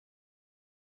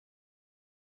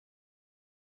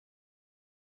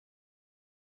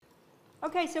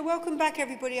Okay, so welcome back,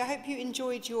 everybody. I hope you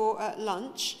enjoyed your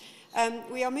lunch.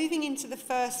 We are moving into the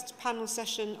first panel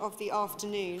session of the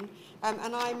afternoon,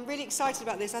 and I'm really excited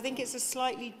about this. I think it's a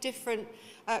slightly different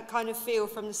kind of feel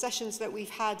from the sessions that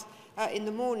we've had in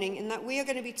the morning, in that we are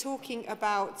going to be talking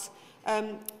about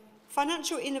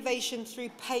financial innovation through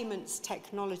payments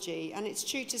technology. And it's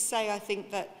true to say, I think,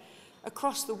 that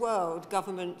across the world,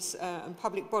 governments and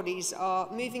public bodies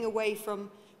are moving away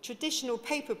from traditional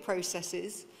paper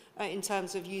processes in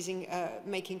terms of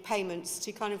making payments,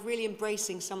 to kind of really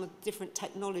embracing some of the different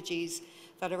technologies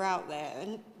that are out there.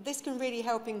 And this can really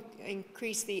help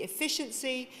increase the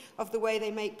efficiency of the way they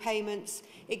make payments.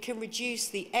 It can reduce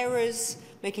the errors,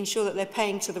 making sure that they're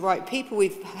paying to the right people.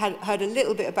 We've heard a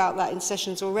little bit about that in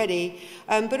sessions already,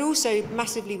 but also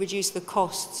massively reduce the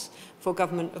costs for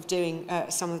government of doing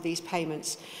some of these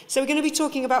payments. So we're going to be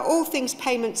talking about all things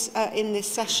payments in this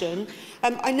session.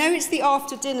 I know it's the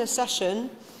after dinner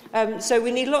session, so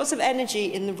we need lots of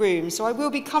energy in the room. So I will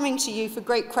be coming to you for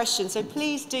great questions. So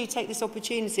please do take this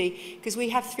opportunity, because we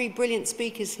have three brilliant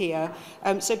speakers here.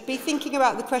 So be thinking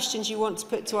about the questions you want to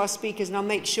put to our speakers, and I'll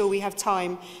make sure we have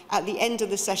time at the end of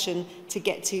the session to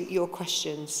get to your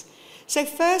questions. So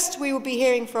first, we will be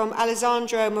hearing from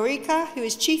Alessandro Morica, who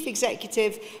is Chief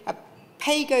Executive at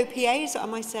PagoPA.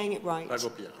 Am I saying it right?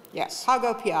 PagoPA. Yes,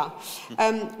 PagoPA,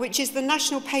 which is the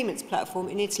national payments platform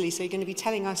in Italy. So you're going to be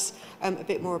telling us a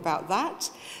bit more about that.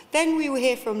 Then we will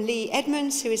hear from Lee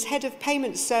Edmonds, who is Head of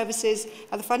Payment Services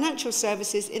at the Financial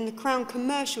Services in the Crown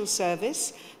Commercial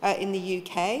Service in the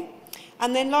UK.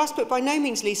 And then last but by no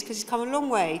means least, because he's come a long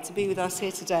way to be with us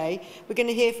here today, we're going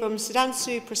to hear from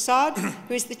Sudhanshu Prasad,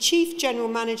 who is the Chief General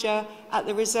Manager at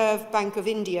the Reserve Bank of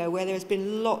India, where there has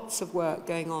been lots of work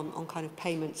going on kind of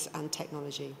payments and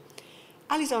technology.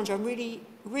 Alessandro, I'm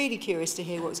really curious to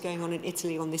hear what's going on in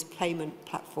Italy on this payment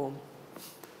platform.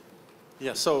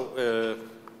 Yeah, so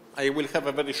I will have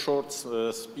a very short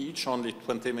speech, only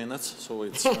 20 minutes, so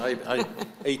it's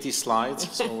 80 slides,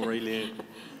 so really...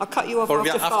 I'll cut you off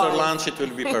after lunch, it will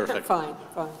be perfect. Fine.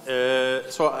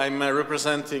 So I'm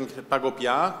representing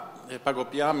PagoPA.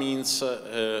 PagoPA means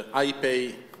I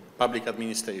pay public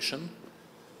administration.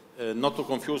 Not to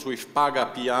confuse with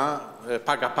PagaPA,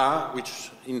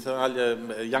 which in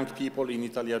Italy, young people in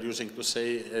Italy are using to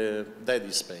say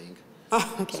daddy's paying.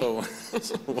 Oh, okay. So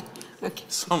okay.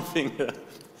 Something a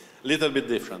little bit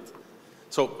different.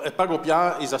 So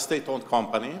PagoPA is a state-owned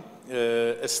company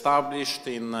established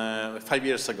in 5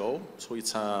 years ago, so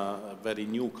it's a very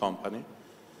new company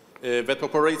that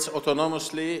operates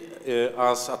autonomously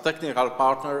as a technical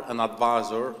partner and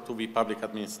advisor to the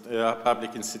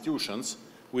public institutions,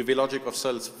 with the logic of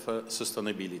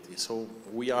self-sustainability. So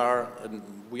we are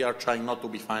trying not to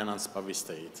be financed by the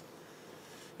state.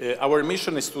 Our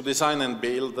mission is to design and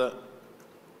build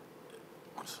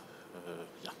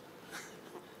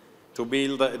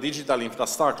digital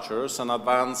infrastructures and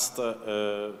advanced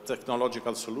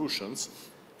technological solutions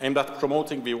aimed at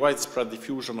promoting the widespread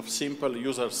diffusion of simple,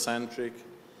 user-centric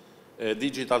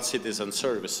digital citizen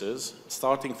services,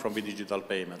 starting from the digital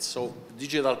payments. So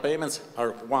digital payments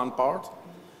are one part,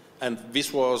 and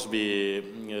this was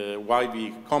why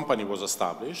the company was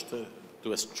established,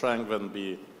 to strengthen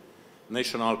the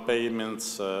national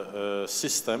payments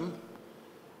system,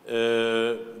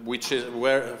 through which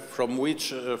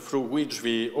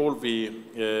all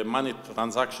the money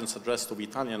transactions addressed to the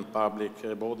Italian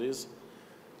public bodies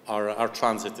are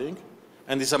transiting,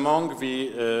 and is among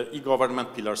the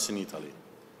e-government pillars in Italy.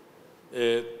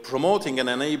 Promoting and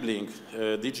enabling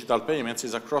digital payments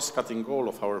is a cross-cutting goal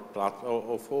of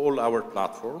all our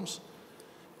platforms.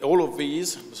 All of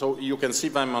these, so you can see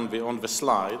them on the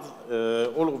slide,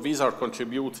 all of these are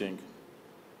contributing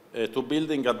to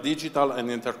building a digital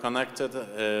and interconnected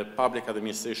public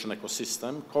administration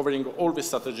ecosystem, covering all the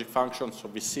strategic functions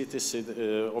of the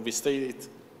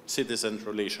state-citizen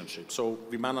relationship. So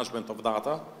the management of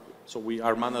data, so we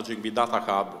are managing the data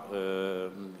hub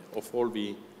of all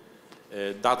the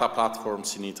data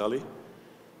platforms in Italy.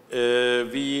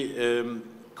 The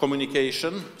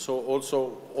communication, so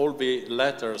also all the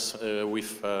letters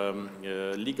with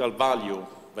legal value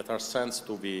that are sent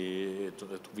to the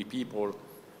people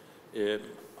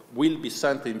will be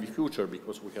sent in the future,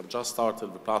 because we have just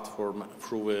started the platform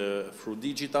through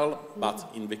digital, but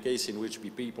in the case in which the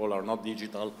people are not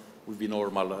digital, with the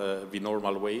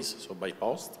normal ways, so by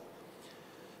post.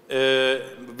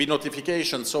 The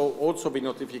notification, so also the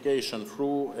notification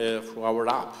through our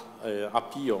app,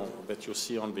 Appio, that you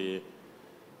see on the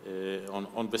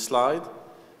slide,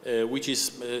 which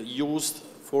is used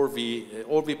for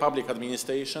all the public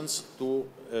administrations to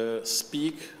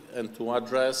speak and to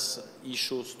address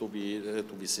issues to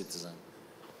the citizen.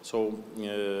 So,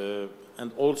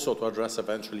 and also to address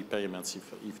eventually payments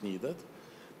if needed.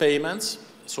 Payments,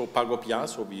 so Pagopia,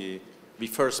 so the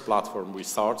first platform we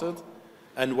started,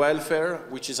 and welfare,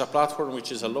 which is a platform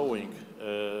which is allowing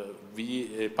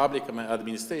the public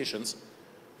administrations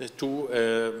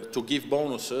to give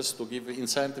bonuses, to give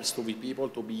incentives to the people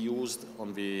to be used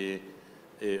on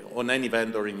any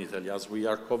vendor in Italy, as we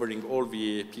are covering all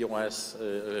the POS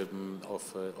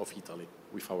of Italy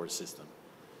with our system.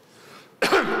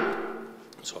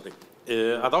 Sorry.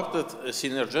 Adopted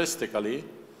synergistically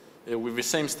with the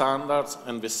same standards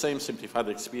and the same simplified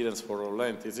experience for all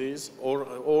entities,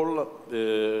 all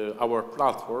our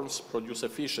platforms produce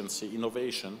efficiency,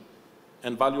 innovation,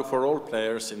 and value for all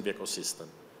players in the ecosystem.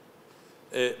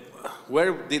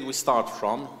 Where did we start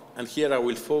from? And here I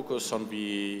will focus on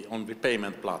the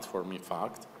payment platform, in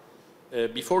fact.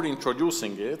 Before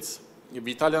introducing it,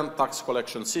 the Italian tax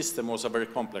collection system was a very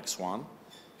complex one,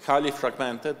 highly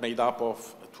fragmented, made up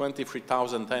of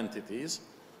 23,000 entities.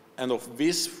 And of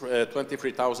these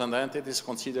 23,000 entities,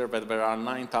 consider that there are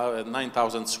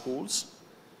 9,000 schools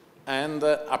and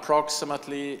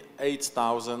approximately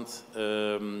 8,000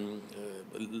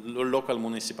 local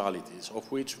municipalities, of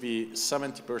which the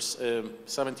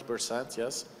 70%,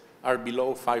 yes, are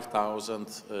below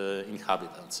 5,000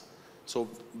 inhabitants. So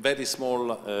very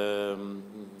small,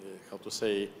 how to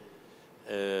say,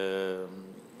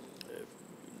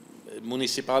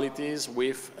 municipalities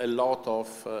with a lot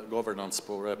of governance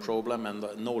problem and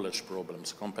knowledge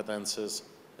problems, competences,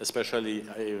 especially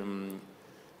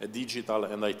digital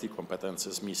and IT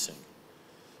competences missing.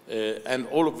 And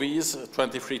all of these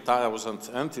 23,000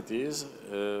 entities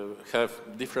have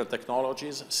different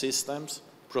technologies, systems,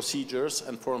 procedures,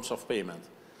 and forms of payment.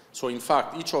 So in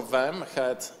fact, each of them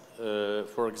had,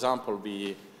 for example,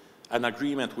 an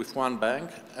agreement with one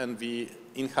bank, and the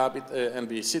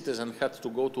citizen had to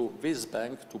go to this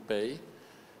bank to pay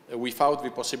without the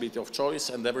possibility of choice,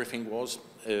 and everything was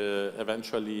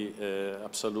eventually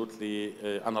absolutely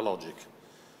analogic.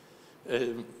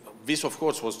 This, of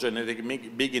course, was generating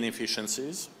big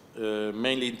inefficiencies,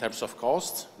 mainly in terms of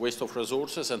cost, waste of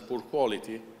resources, and poor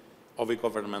quality of the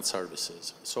government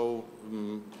services. So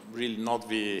really not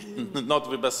the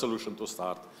best solution to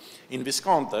start. In this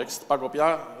context, as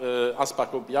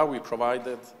Pagopia, we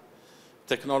provided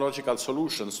technological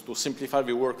solutions to simplify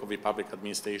the work of the public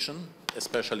administration,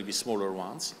 especially the smaller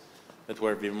ones, that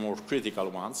were the more critical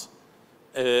ones,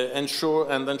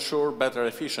 ensure better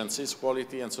efficiencies,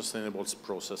 quality, and sustainable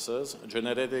processes,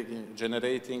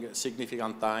 generating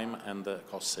significant time and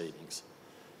cost savings.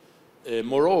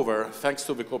 Moreover, thanks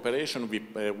to the cooperation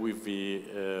with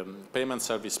the payment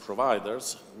service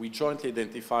providers, we jointly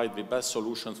identified the best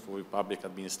solutions for the public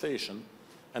administration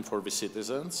and for the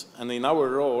citizens. And in our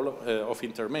role of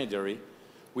intermediary,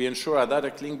 we ensure a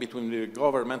direct link between the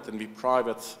government and the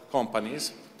private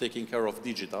companies taking care of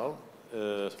digital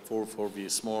for the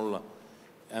small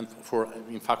and for,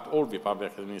 in fact, all the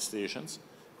public administrations,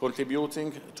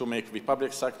 contributing to make the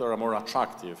public sector a more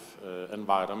attractive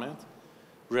environment,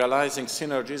 realizing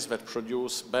synergies that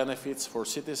produce benefits for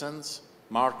citizens,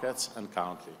 markets, and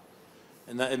country.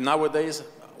 And nowadays,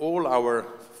 all our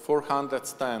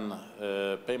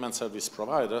 410 payment service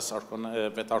providers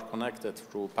that are connected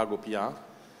through Pagopia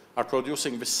are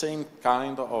producing the same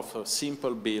kind of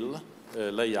simple bill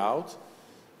layout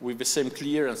with the same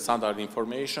clear and standard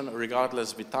information,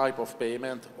 regardless the type of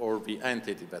payment or the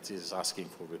entity that is asking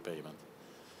for the payment.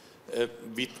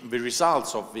 The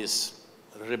results of this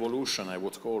revolution, I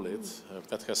would call it,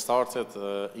 that has started,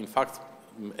 in fact,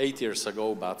 8 years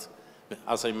ago, but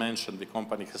as I mentioned, the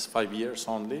company has 5 years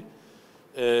only,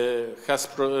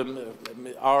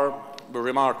 are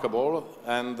remarkable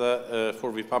and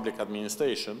for the public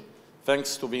administration,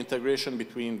 thanks to the integration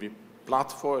between the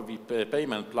platform, the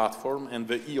payment platform, and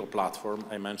the EO platform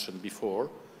I mentioned before,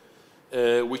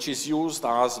 which is used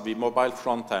as the mobile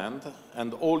front end,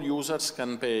 and all users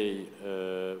can pay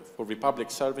for the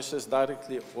public services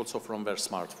directly also from their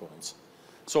smartphones.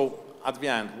 So at the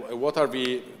end, what are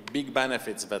the big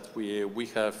benefits that we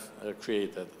have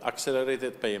created?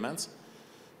 Accelerated payments.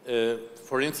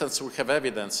 For instance, we have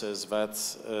evidences that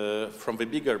from the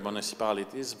bigger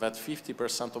municipalities that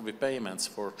 50% of the payments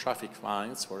for traffic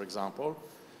fines, for example,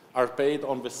 are paid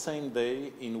on the same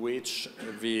day in which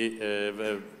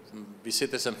the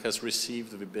citizen has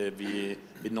received the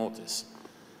notice.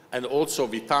 And also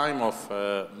the time of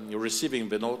receiving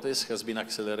the notice has been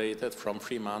accelerated from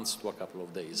 3 months to a couple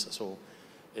of days. So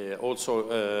also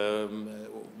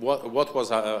what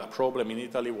was a problem in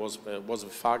Italy was the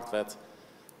fact that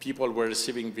people were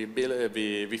receiving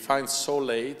the fines so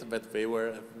late that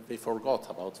they forgot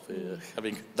about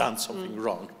having done something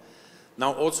wrong.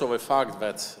 Now, also the fact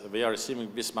that we are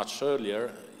receiving this much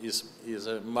earlier is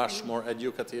much more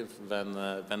educative than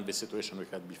the situation we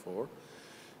had before.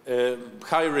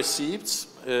 High receipts,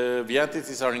 the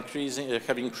entities are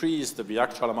have increased the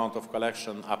actual amount of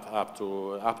collection up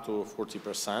to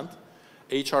 40%.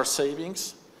 HR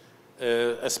savings,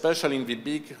 especially in the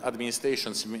big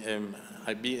administrations,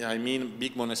 I mean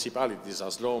big municipalities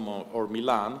as Rome or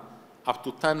Milan, up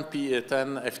to 10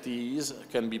 FTEs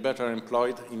can be better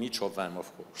employed in each of them,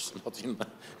 of course,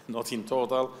 not in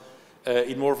total,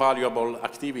 in more valuable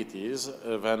activities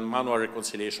than manual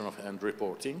reconciliation and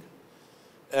reporting.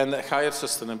 And higher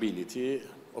sustainability.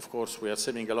 Of course, we are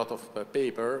saving a lot of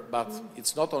paper, but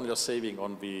it's not only a saving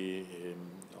on the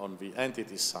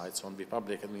entity side, on the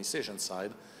public administration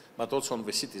side, but also on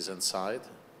the citizen side,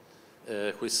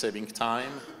 who is saving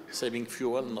time, saving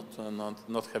fuel,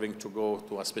 not having to go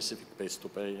to a specific place to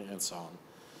pay, and so on.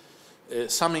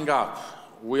 Summing up,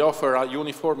 we offer a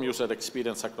uniform user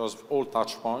experience across all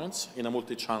touch points in a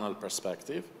multi-channel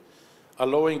perspective,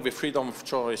 allowing the freedom of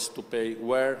choice to pay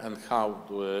where and how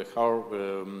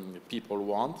people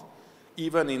want,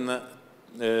 even in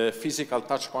physical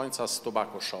touch points as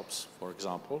tobacco shops, for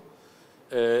example,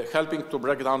 helping to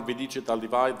break down the digital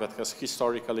divide that has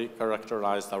historically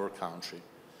characterized our country.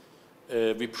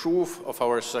 The proof of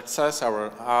our success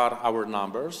are our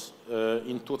numbers.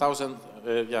 In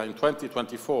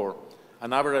 2024,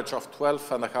 an average of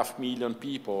 12.5 million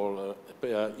people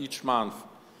each month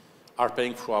are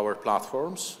paying through our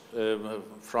platforms,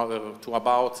 to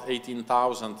about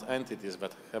 18,000 entities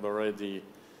that have already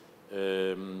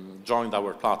joined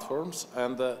our platforms.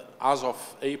 And as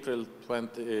of April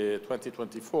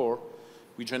 2024,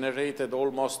 we generated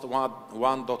almost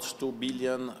 1.2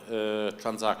 billion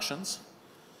transactions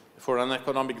for an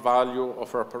economic value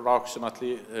of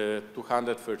approximately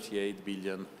 238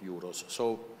 billion euros.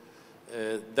 So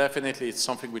definitely it's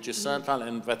something which is central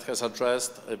and that has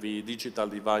addressed the digital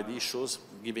divide issues,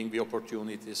 giving the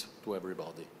opportunities to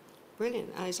everybody.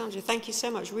 Brilliant. Alessandro, thank you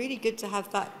so much. Really good to have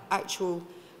that actual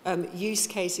use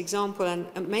case example, and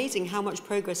amazing how much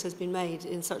progress has been made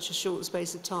in such a short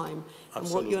space of time. Absolutely.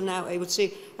 And what you're now able to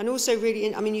do. And also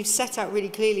really, I mean, you've set out really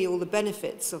clearly all the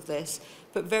benefits of this,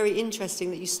 but very interesting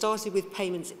that you started with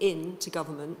payments in to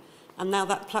government, and now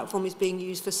that platform is being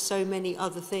used for so many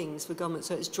other things for government,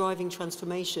 so it's driving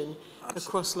transformation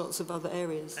across lots of other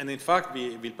areas. And in fact,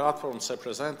 the platforms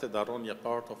represented are only a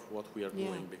part of what we are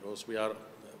doing, because we are,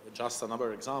 just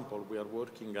another example, we are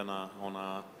working on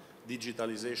a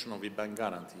digitalization of the bank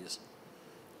guarantees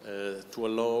to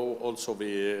allow also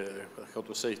the, how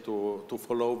to say, to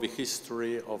follow the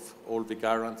history of all the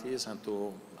guarantees and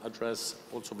to address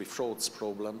also the frauds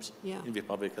problems in the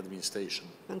public administration.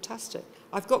 Fantastic.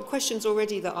 I've got questions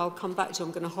already that I'll come back to.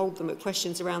 I'm going to hold them at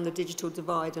questions around the digital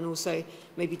divide and also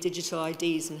maybe digital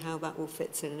IDs and how that all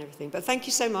fits in and everything. But thank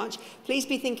you so much. Please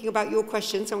be thinking about your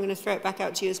questions. So I'm going to throw it back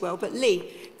out to you as well. But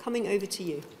Lee, coming over to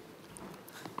you.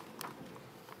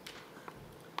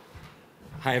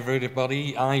 Hi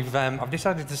everybody. I've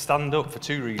decided to stand up for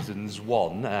two reasons.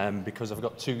 One, because I've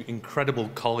got two incredible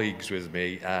colleagues with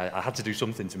me. I had to do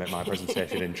something to make my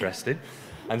presentation interesting.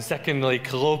 And secondly,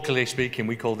 colloquially speaking,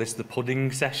 we call this the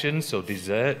pudding session, so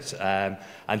dessert,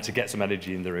 and to get some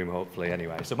energy in the room, hopefully,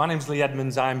 anyway. So my name's Lee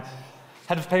Edmonds. I'm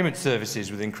Head of Payment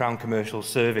Services within Crown Commercial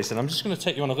Service, and I'm just going to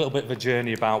take you on a little bit of a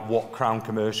journey about what Crown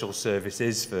Commercial Service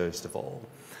is, first of all.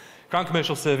 Crown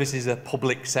Commercial Service is a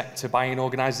public sector buying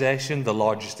organisation, the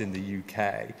largest in the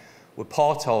UK. We're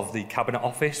part of the Cabinet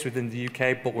Office within the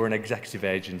UK, but we're an executive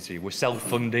agency. We're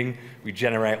self-funding. We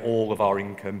generate all of our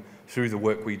income through the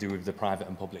work we do with the private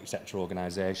and public sector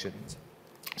organisations.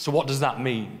 So what does that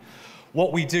mean?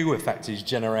 What we do, effectively, is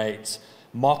generate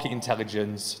market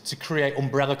intelligence to create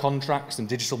umbrella contracts and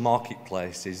digital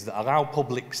marketplaces that allow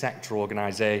public sector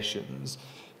organisations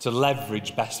to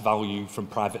leverage best value from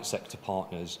private sector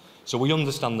partners. So we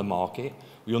understand the market,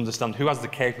 we understand who has the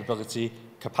capability,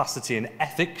 capacity and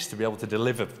ethics to be able to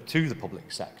deliver to the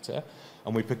public sector,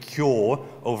 and we procure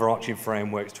overarching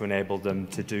frameworks to enable them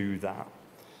to do that.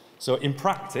 So in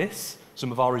practice,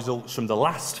 some of our results from the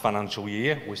last financial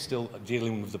year, we're still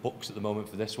dealing with the books at the moment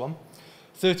for this one,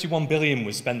 31 billion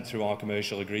was spent through our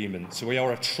commercial agreement, so we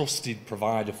are a trusted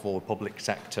provider for public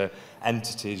sector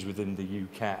entities within the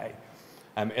UK.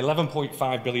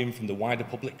 11.5 billion from the wider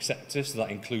public sector, so that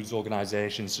includes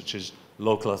organisations such as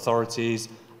local authorities,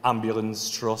 ambulance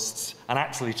trusts, and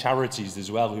actually charities as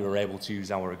well who are able to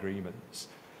use our agreements.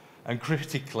 And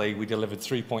critically, we delivered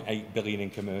 3.8 billion in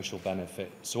commercial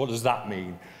benefits. So what does that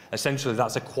mean? Essentially,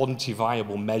 that's a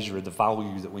quantifiable measure of the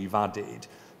value that we've added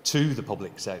to the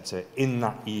public sector in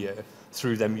that year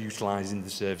through them utilising the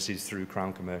services through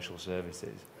Crown Commercial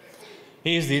Services.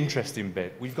 Here's the interesting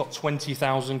bit. We've got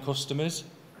 20,000 customers.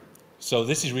 So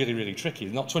this is really, really tricky.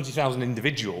 Not 20,000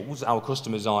 individuals, our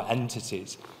customers are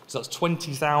entities. So that's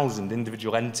 20,000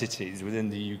 individual entities within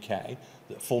the UK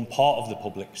that form part of the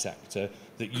public sector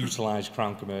that utilise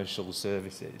Crown Commercial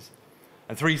Services.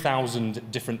 And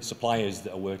 3,000 different suppliers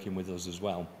that are working with us as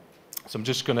well. So I'm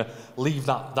just going to leave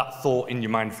that thought in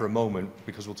your mind for a moment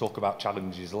because we'll talk about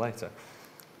challenges later.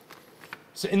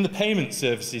 So in the payment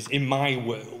services, in my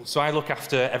world, so I look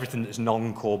after everything that's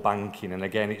non-core banking, and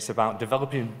again, it's about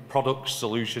developing products,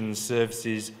 solutions,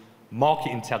 services,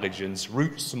 market intelligence,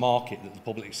 routes to market that the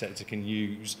public sector can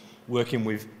use, working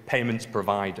with payments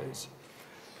providers.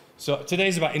 So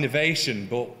today's about innovation,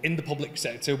 but in the public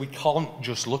sector, we can't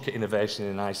just look at innovation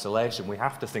in isolation. We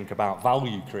have to think about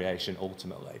value creation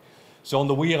ultimately. So on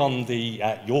the wheel on the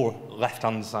your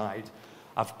left-hand side,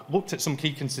 I've looked at some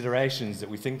key considerations that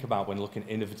we think about when looking at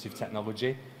innovative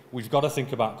technology. We've got to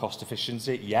think about cost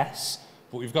efficiency, yes,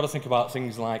 but we've got to think about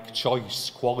things like choice,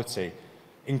 quality,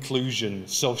 inclusion,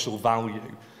 social value.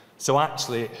 So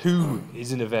actually, who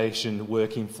is innovation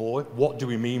working for? What do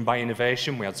we mean by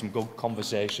innovation? We had some good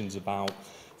conversations about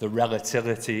the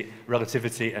relativity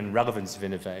and relevance of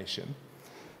innovation.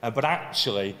 But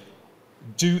actually,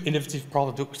 do innovative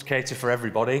products cater for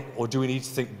everybody, or do we need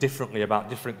to think differently about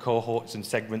different cohorts and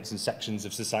segments and sections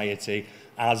of society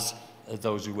as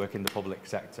those who work in the public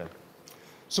sector?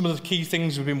 Some of the key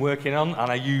things we've been working on,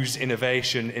 and I use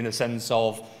innovation in a sense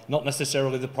of not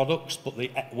necessarily the products, but the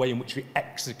way in which we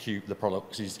execute the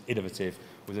products is innovative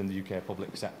within the UK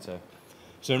public sector.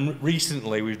 So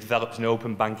recently we've developed an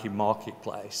open banking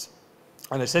marketplace.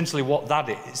 And essentially what that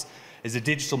is a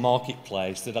digital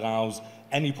marketplace that allows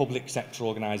any public sector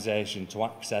organisation to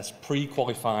access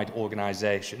pre-qualified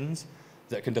organisations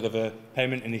that can deliver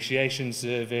payment initiation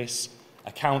service,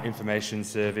 account information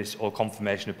service or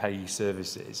confirmation of payee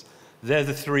services. They're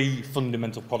the three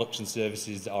fundamental products and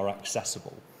services that are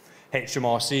accessible.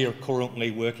 HMRC are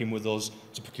currently working with us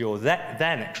to procure their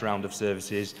next round of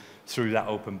services through that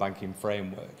open banking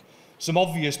framework. Some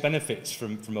obvious benefits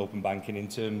from open banking in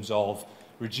terms of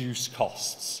reduced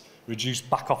costs, reduced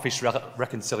back office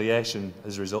reconciliation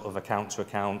as a result of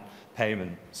account-to-account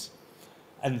payments,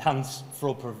 enhanced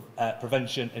fraud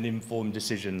prevention and informed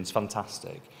decisions,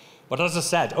 fantastic. But as I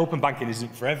said, open banking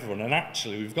isn't for everyone, and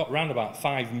actually we've got around about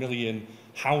 5 million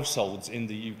households in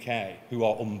the UK who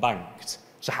are unbanked.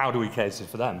 So how do we cater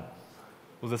for them?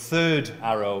 Well, the third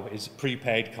arrow is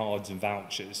prepaid cards and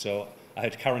vouchers. So I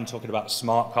heard Karen talking about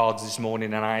smart cards this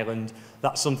morning in Ireland.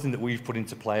 That's something that we've put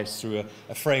into place through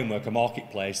a framework, a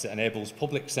marketplace that enables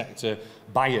public sector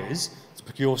buyers to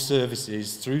procure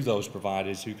services through those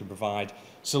providers who can provide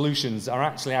solutions that are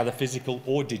actually either physical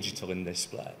or digital in this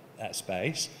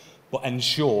space, but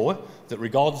ensure that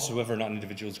regardless of whether or not an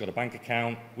individual's got a bank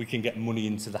account, we can get money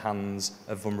into the hands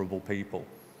of vulnerable people.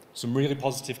 Some really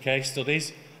positive case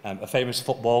studies. A famous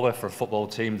footballer for a football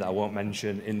team that I won't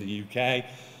mention in the UK,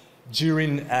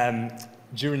 during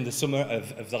the summer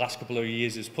of the last couple of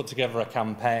years has put together a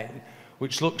campaign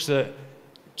which looks at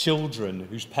children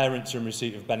whose parents are in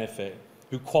receipt of benefit,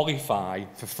 who qualify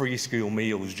for free school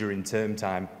meals during term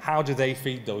time. How do they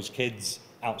feed those kids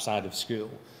outside of school?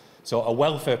 So a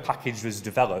welfare package was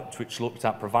developed which looked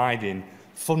at providing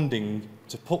funding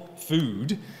to put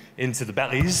food into the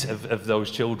bellies of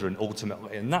those children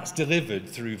ultimately, and that's delivered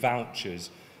through vouchers.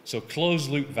 So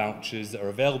closed-loop vouchers that are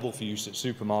available for use at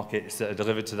supermarkets that are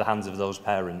delivered to the hands of those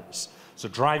parents. So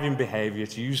driving behaviour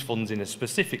to use funds in a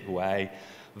specific way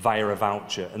via a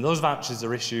voucher. And those vouchers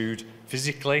are issued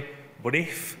physically, but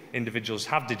if individuals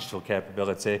have digital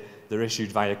capability, they're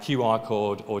issued via QR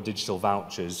code or digital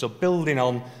vouchers. So building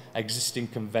on existing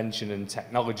convention and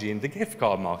technology in the gift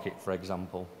card market, for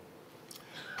example.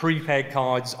 Prepaid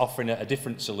cards offering a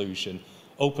different solution.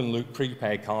 Open-loop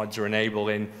prepaid cards are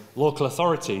enabling local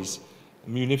authorities,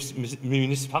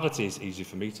 municipalities, easy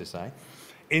for me to say,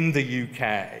 in the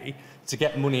UK to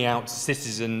get money out to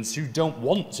citizens who don't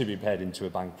want to be paid into a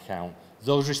bank account.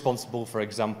 Those responsible, for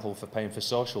example, for paying for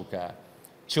social care.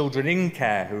 Children in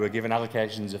care who are given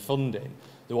allocations of funding.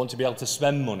 They want to be able to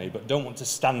spend money but don't want to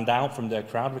stand out from their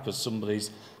crowd because somebody's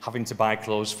having to buy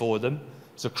clothes for them.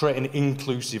 So creating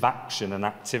inclusive action and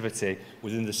activity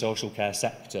within the social care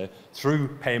sector through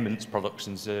payments, products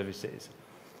and services.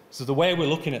 So the way we're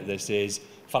looking at this is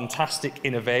fantastic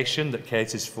innovation that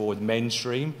caters for the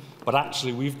mainstream, but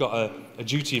actually we've got a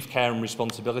duty of care and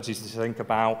responsibilities to think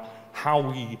about how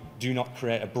we do not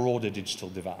create a broader digital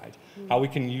divide, how we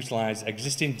can utilise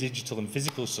existing digital and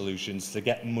physical solutions to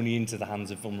get money into the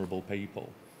hands of vulnerable people.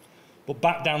 But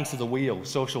back down to the wheel,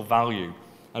 social value.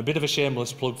 And a bit of a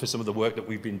shameless plug for some of the work that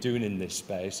we've been doing in this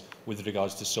space with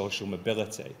regards to social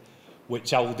mobility,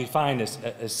 which I will define as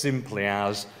simply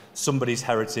as somebody's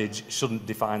heritage shouldn't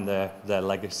define their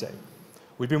legacy.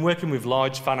 We've been working with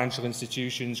large financial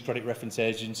institutions, credit reference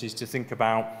agencies to think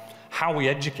about how we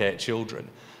educate children,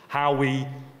 how we,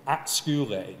 at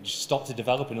school age, start to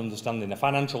develop an understanding of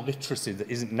financial literacy that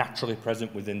isn't naturally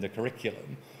present within the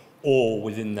curriculum or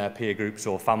within their peer groups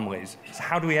or families. So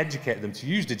how do we educate them to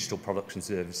use digital products and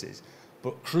services?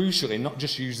 But crucially, not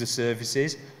just use the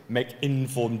services, make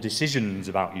informed decisions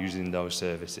about using those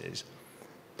services.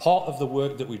 Part of the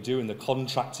work that we do in the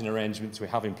contracting arrangements we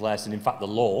have in place, and in fact the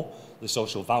law, the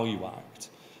Social Value Act,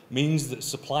 means that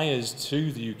suppliers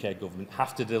to the UK government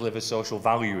have to deliver social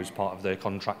value as part of their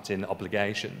contracting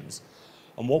obligations.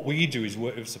 And what we do is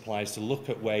work with suppliers to look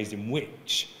at ways in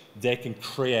which they can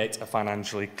create a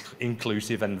financially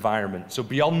inclusive environment. So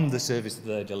beyond the service that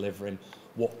they're delivering,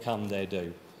 what can they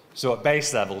do? So at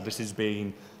base level, this has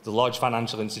been the large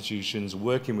financial institutions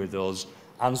working with us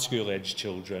and school-aged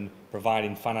children,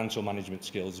 providing financial management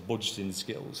skills, budgeting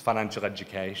skills, financial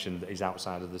education that is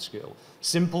outside of the school.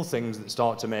 Simple things that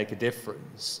start to make a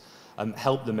difference and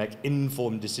help them make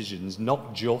informed decisions,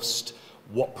 not just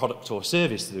what product or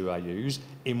service do I use,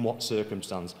 in what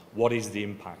circumstance, what is the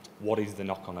impact, what is the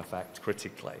knock-on effect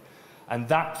critically. And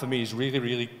that, for me, is really,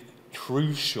 really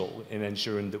crucial in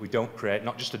ensuring that we don't create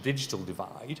not just a digital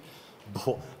divide,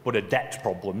 but a debt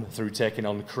problem through taking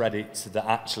on credit that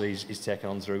actually is taken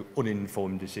on through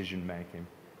uninformed decision-making.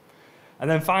 And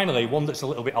then finally, one that's a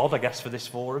little bit odd, I guess, for this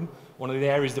forum, one of the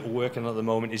areas that we're working on at the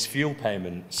moment is fuel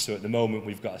payments. So at the moment,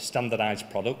 we've got a standardised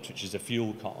product, which is a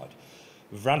fuel card.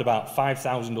 We've around about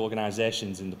 5,000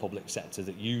 organisations in the public sector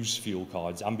that use fuel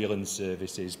cards, ambulance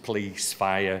services, police,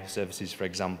 fire services, for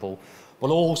example, but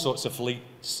all sorts of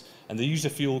fleets. And they use a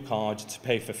fuel card to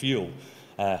pay for fuel.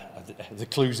 The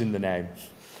clue's in the name.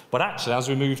 But actually, as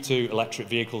we move to electric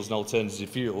vehicles and alternative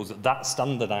fuels, that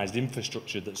standardised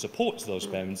infrastructure that supports those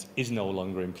payments is no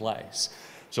longer in place.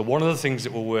 So one of the things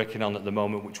that we're working on at the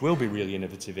moment, which will be really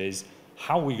innovative, is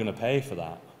how are we going to pay for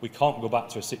that? We can't go back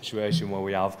to a situation where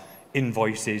we have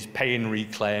invoices, pay and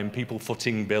reclaim, people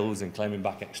footing bills and claiming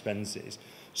back expenses.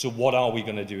 So what are we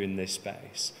going to do in this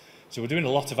space? So we're doing a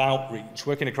lot of outreach,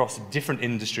 working across different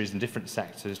industries and different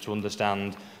sectors to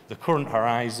understand the current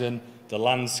horizon, the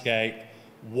landscape,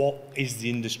 what is the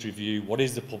industry view, what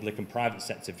is the public and private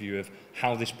sector view of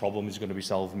how this problem is going to be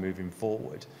solved moving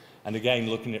forward. And again,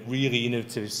 looking at really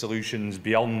innovative solutions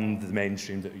beyond the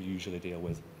mainstream that we usually deal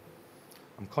with.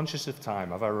 I'm conscious of time.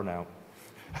 Have I run out?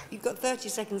 You've got 30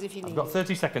 seconds if you need. I've got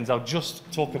 30 seconds. I'll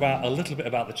just talk about a little bit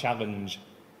about the challenge.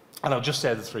 And I'll just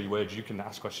say the 3 words. You can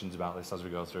ask questions about this as we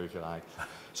go through if you like.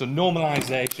 So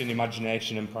normalisation,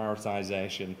 imagination and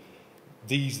prioritisation.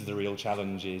 These are the real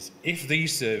challenges. If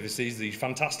these services, these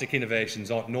fantastic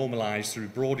innovations aren't normalised through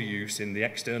broader use in the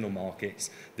external markets,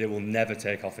 they will never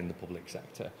take off in the public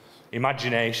sector.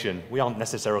 Imagination. We aren't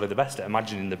necessarily the best at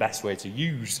imagining the best way to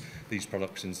use these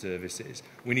products and services.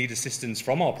 We need assistance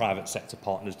from our private sector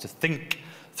partners to think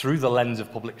through the lens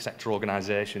of public sector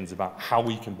organisations about how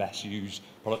we can best use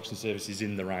products and services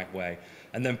in the right way.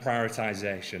 And then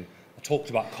prioritisation. I talked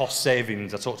about cost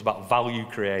savings, I talked about value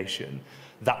creation,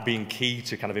 that being key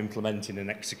to kind of implementing and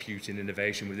executing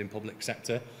innovation within public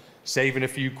sector. Saving a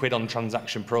few quid on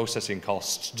transaction processing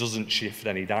costs doesn't shift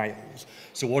any dials.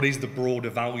 So what is the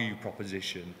broader value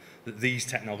proposition that these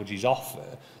technologies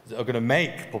offer that are going to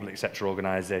make public sector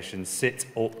organisations sit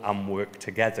up and work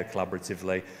together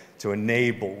collaboratively to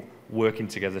enable working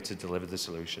together to deliver the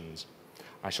solutions?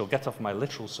 I shall get off my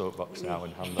literal soapbox now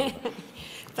and hand over.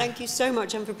 Thank you so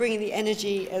much, and for bringing the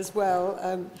energy as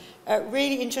well.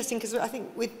 Really interesting, because I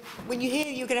think when you hear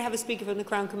you're going to have a speaker from the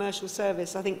Crown Commercial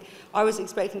Service, I think I was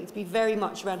expecting it to be very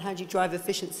much around how do you drive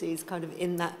efficiencies kind of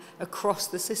in that across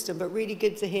the system, but really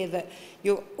good to hear that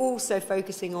you're also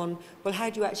focusing on, well,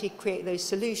 how do you actually create those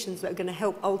solutions that are going to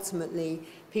help ultimately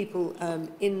people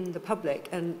in the public,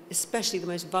 and especially the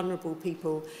most vulnerable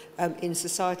people in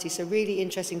society. So really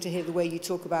interesting to hear the way you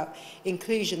talk about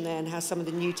inclusion there and how some of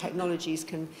the new technologies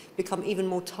can become even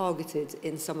more targeted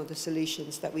in some of the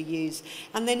solutions that we use.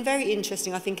 And then very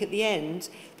interesting, I think, at the end,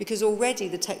 because already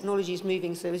the technology is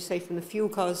moving, so say from the fuel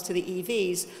cars to the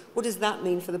EVs, what does that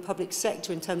mean for the public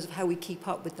sector in terms of how we keep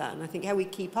up with that? And I think how we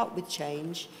keep up with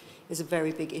change is a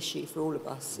very big issue for all of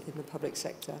us in the public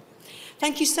sector.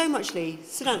 Thank you so much, Lee.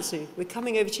 Sudhanshu, we're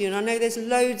coming over to you, and I know there's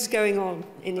loads going on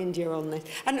in India on this.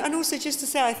 And also just to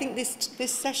say, I think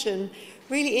this session,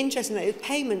 really interesting that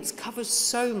payments covers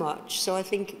so much, so I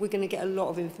think we're going to get a lot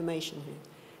of information here.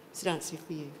 Sudhanshu,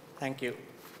 for you. Thank you.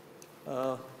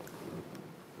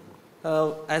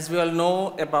 As we all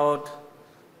know about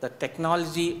the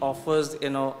technology offers, a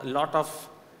lot of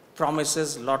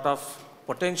promises, a lot of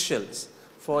potentials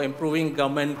for improving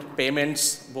government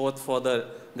payments, both for the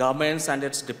governments and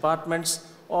its departments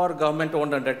or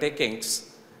government-owned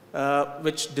undertakings,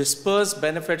 which disperse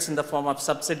benefits in the form of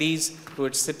subsidies to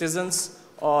its citizens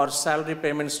or salary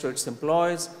payments to its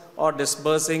employees or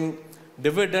disbursing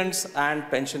dividends and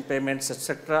pension payments,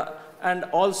 etc., and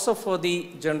also for the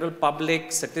general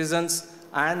public, citizens,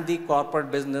 and the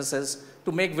corporate businesses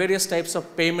to make various types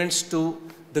of payments to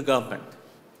the government.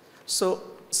 So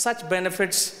such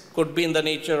benefits could be in the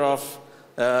nature of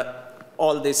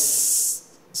all these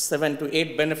 7 to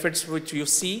 8 benefits which you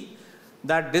see,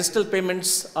 that digital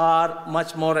payments are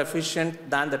much more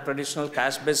efficient than the traditional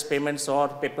cash-based payments or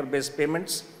paper-based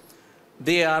payments.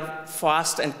 They are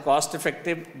fast and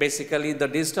cost-effective. Basically, the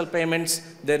digital payments,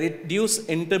 they reduce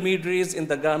intermediaries in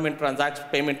the government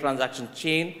payment transaction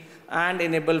chain and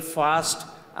enable fast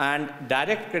and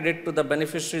direct credit to the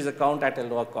beneficiary's account at a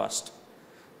lower cost.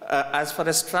 As far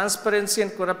as transparency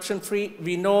and corruption-free,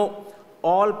 we know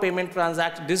all payment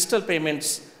transactions, digital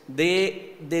payments,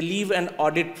 they leave an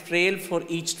audit trail for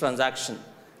each transaction,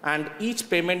 and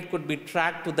each payment could be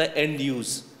tracked to the end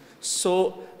use.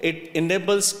 So it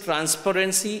enables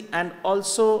transparency and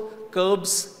also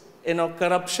curbs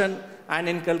corruption and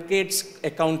inculcates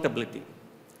accountability.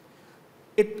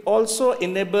 It also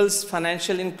enables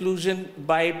financial inclusion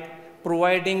by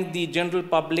providing the general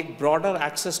public broader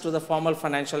access to the formal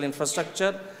financial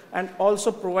infrastructure, and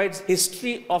also provides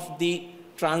history of the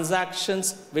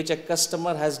transactions which a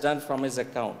customer has done from his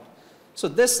account. So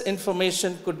this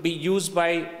information could be used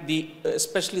by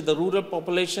especially the rural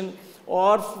population,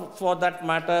 or for that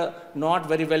matter, not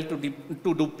very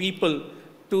well-to-do people,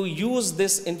 to use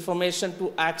this information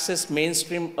to access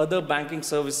mainstream other banking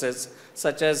services,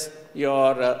 such as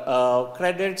your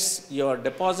credits, your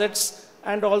deposits,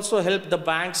 and also help the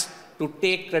banks to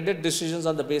take credit decisions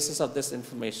on the basis of this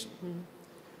information.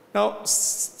 Now,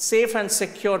 safe and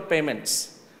secure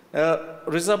payments.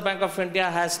 Reserve Bank of India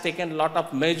has taken a lot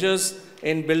of measures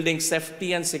in building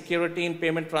safety and security in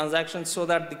payment transactions so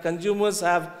that the consumers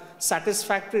have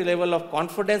satisfactory level of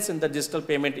confidence in the digital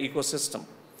payment ecosystem.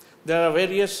 There are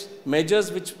various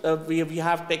measures which we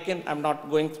have taken. I'm not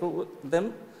going through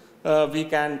them. We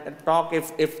can talk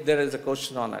if there is a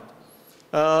question on it.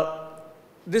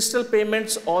 Digital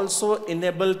payments also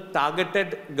enable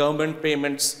targeted government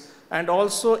payments and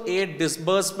also aid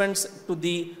disbursements to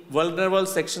the vulnerable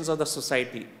sections of the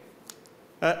society.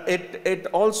 It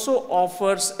also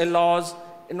allows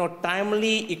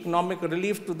timely economic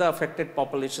relief to the affected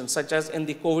population, such as in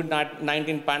the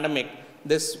COVID-19 pandemic.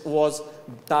 This was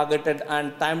targeted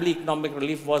and timely economic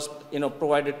relief was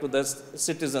provided to the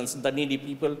citizens, the needy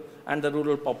people, and the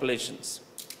rural populations.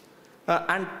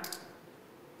 And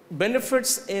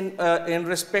benefits in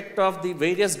respect of the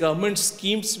various government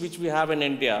schemes which we have in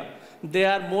India, they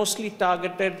are largely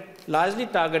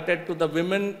targeted to the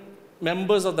women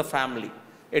members of the family.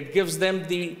 It gives them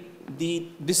the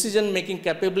decision-making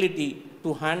capability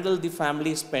to handle the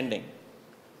family spending.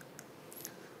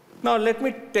 Now, let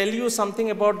me tell you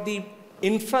something about the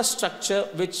infrastructure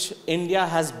which India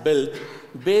has built,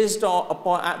 based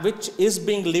upon which is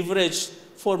being leveraged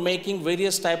for making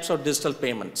various types of digital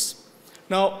payments.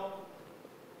 Now,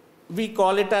 we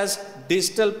call it as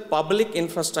digital public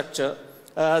infrastructure.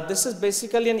 This is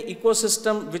basically an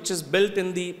ecosystem which is built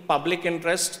in the public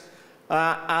interest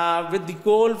with the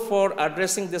goal for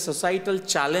addressing the societal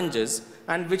challenges,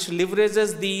 and which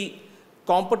leverages the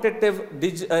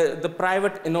the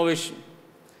private innovation.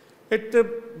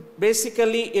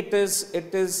 Basically, it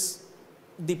is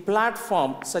the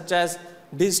platform such as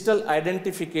digital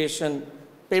identification,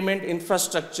 payment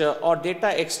infrastructure, or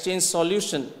data exchange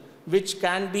solution, which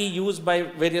can be used by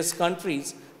various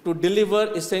countries to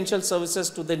deliver essential services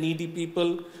to the needy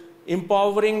people,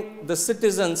 empowering the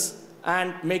citizens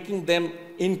and making them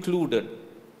included.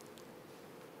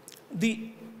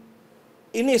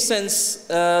 In essence,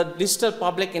 digital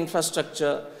public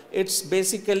infrastructure,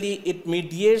 it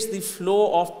mediates the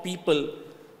flow of people,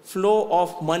 flow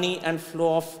of money, and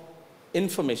flow of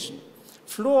information.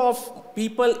 Flow of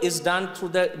people is done through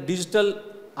the digital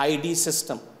ID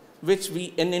system, which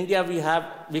in India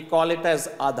we call it as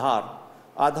Aadhaar.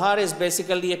 Aadhaar is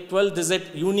basically a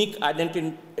 12-digit unique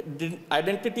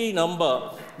identity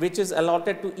number which is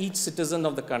allotted to each citizen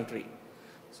of the country.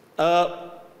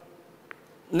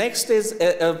 Next is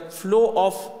a flow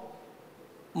of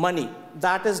money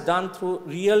that is done through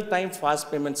real-time fast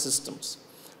payment systems.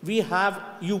 We have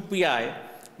UPI,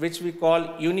 which we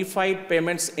call Unified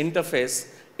Payments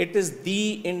Interface. It is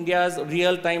India's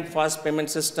real-time fast payment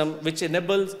system, which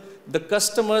enables the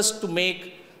customers to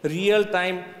make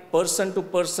real-time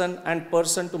person-to-person and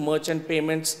person-to-merchant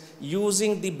payments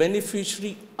using the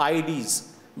beneficiary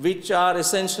IDs, which are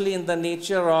essentially in the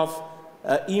nature of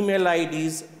email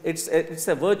IDs. It's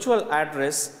a virtual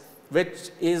address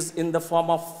which is in the form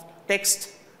of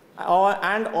text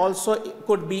and also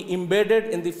could be embedded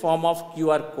in the form of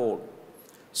QR code.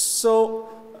 So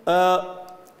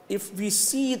if we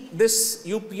see this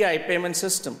UPI payment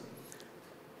system,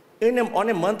 on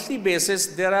a monthly basis,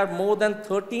 there are more than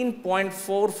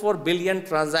 13.44 billion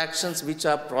transactions which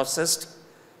are processed,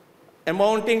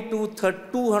 amounting to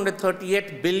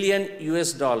 238 billion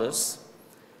US dollars,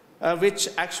 which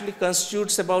actually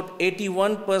constitutes about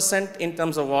 81% in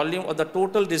terms of volume of the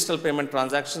total digital payment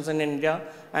transactions in India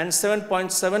and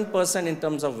 7.7% in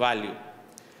terms of value.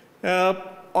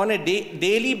 On a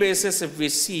daily basis, if we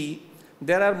see,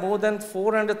 there are more than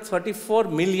 434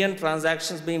 million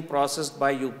transactions being processed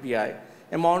by UPI,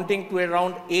 amounting to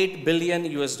around 8 billion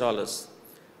US dollars.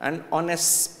 And on a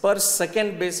per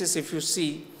second basis, if you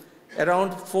see,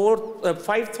 around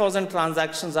 5,000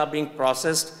 transactions are being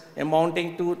processed,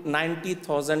 amounting to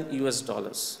 90,000 US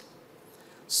dollars.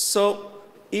 So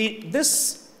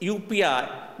this UPI,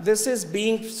 this is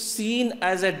being seen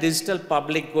as a digital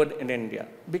public good in India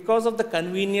because of the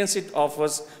convenience it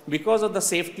offers, because of the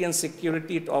safety and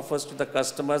security it offers to the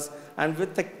customers, and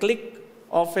with a click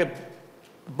of a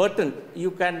button,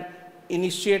 you can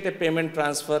initiate a payment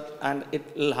transfer and it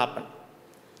will happen.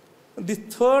 The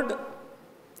third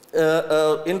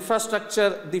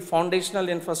infrastructure, the foundational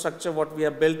infrastructure what we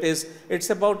have built is,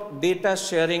 it's about data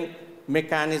sharing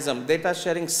mechanism, data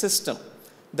sharing system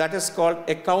that is called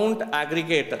account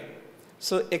aggregator.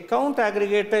 So account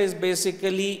aggregator is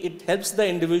basically, it helps the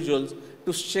individuals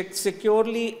to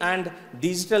securely and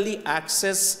digitally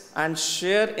access and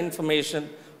share information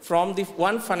from the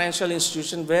one financial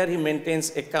institution where he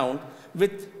maintains account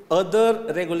with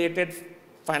other regulated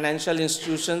financial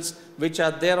institutions which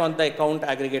are there on the account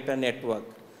aggregator network.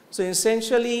 So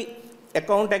essentially,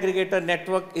 account aggregator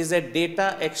network is a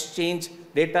data exchange,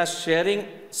 data sharing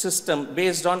system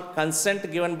based on consent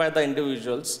given by the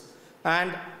individuals,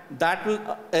 and that will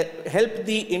help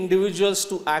the individuals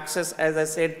to access, as I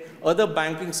said, other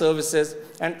banking services,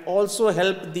 and also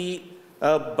help the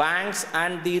banks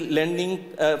and the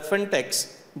lending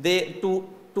fintechs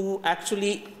to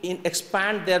actually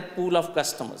expand their pool of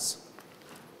customers.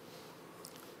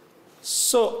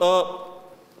 So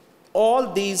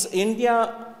all these,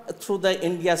 India, through the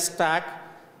India stack,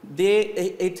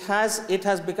 it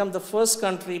has become the first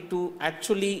country to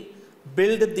actually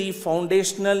build the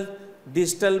foundational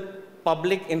digital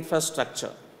public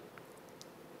infrastructure.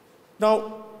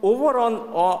 Now, over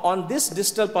on this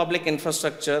digital public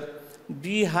infrastructure,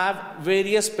 we have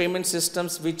various payment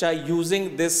systems which are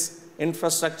using this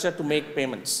infrastructure to make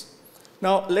payments.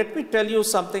 Now, let me tell you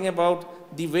something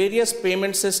about the various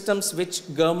payment systems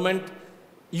which government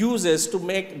uses to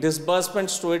make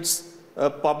disbursements to its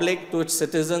public, to its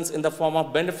citizens in the form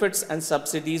of benefits and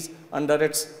subsidies under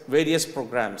its various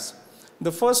programs.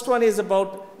 The first one is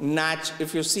about NACH.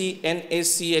 If you see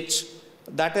NACH,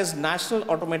 that is National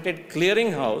Automated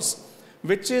Clearing House,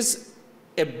 which is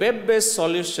a web-based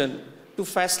solution to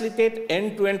facilitate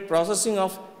end-to-end processing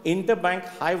of interbank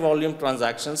high-volume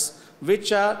transactions,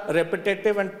 which are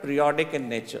repetitive and periodic in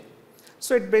nature.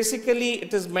 So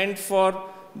it is meant for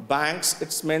banks,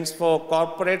 it's meant for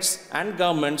corporates and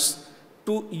governments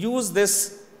to use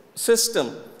this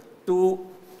system to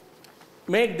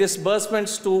make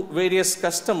disbursements to various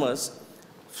customers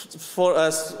for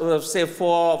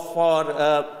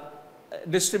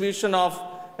distribution of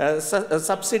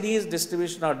subsidies,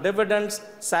 distribution of dividends,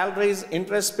 salaries,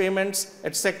 interest payments,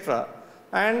 etc.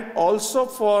 And also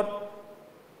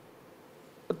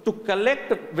to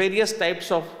collect various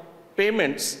types of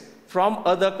payments from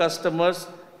other customers,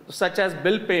 such as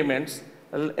bill payments,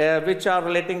 which are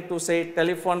relating to, say,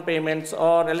 telephone payments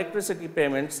or electricity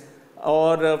payments,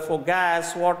 or for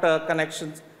gas, water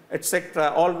connections,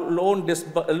 etc., or loan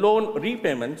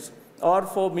repayments, or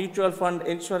for mutual fund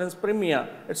insurance premia,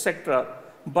 etc.,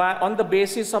 on the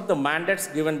basis of the mandates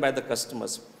given by the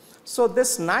customers. So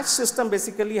this NACH system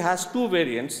basically has two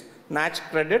variants: NACH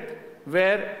credit,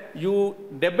 where you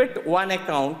debit one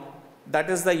account, that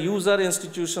is the user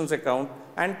institution's account,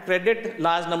 and credit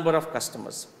large number of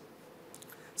customers.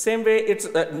 Same way, it's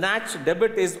NACH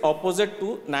debit is opposite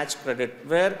to NACH credit,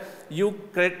 where you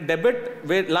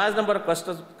debit large number of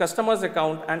customers'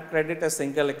 account and credit a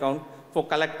single account for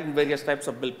collecting various types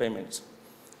of bill payments.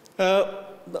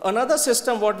 Another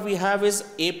system what we have is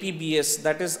APBS,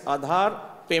 that is Aadhaar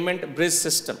Payment Bridge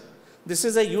System. This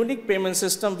is a unique payment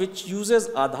system which uses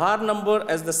Aadhaar number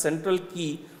as the central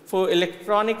key for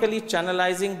electronically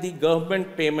channelizing the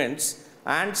government payments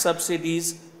and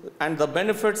subsidies and the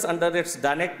benefits under its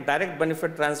direct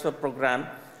benefit transfer program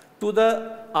to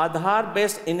the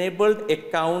Aadhaar-based enabled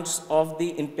accounts of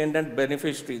the intended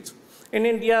beneficiaries. In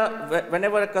India,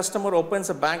 whenever a customer opens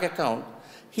a bank account,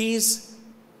 he's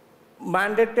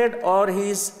mandated or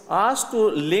he's asked to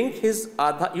link his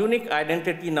Aadhaar, unique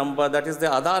identity number, that is the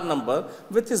Aadhaar number,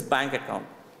 with his bank account.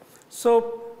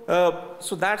 So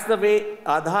that's the way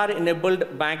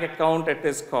Aadhaar-enabled bank account it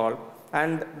is called.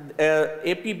 And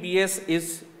APBS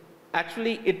is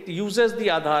actually, it uses the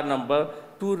Aadhaar number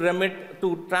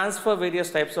to transfer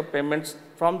various types of payments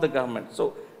from the government.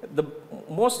 So the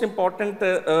most important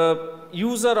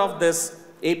user of this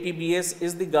APBS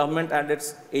is the government and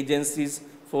its agencies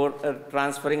for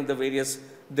transferring the various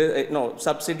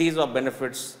subsidies or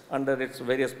benefits under its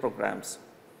various programs.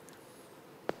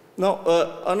 Now,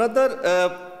 another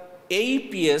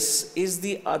AEPS is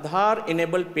the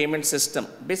Aadhaar-enabled payment system.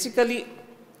 Basically,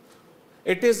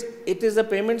 it is a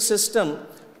payment system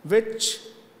which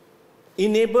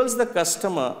enables the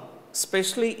customer,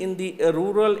 especially in the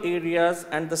rural areas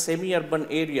and the semi-urban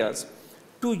areas,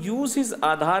 to use his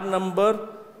Aadhaar number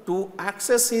to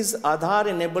access his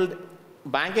Aadhaar-enabled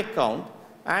bank account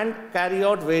and carry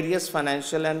out various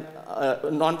financial and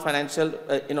non-financial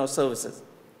services.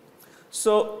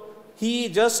 So he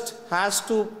just has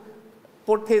to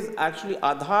put his actually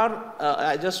Aadhaar,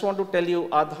 I just want to tell you,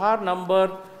 Aadhaar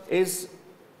number is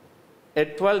a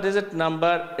 12-digit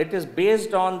number. It is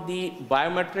based on the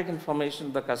biometric information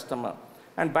of the customer.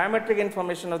 And biometric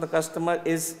information of the customer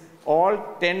is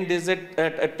all 10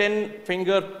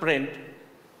 fingerprint,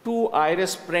 2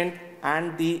 iris print,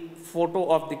 and the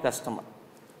photo of the customer.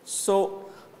 So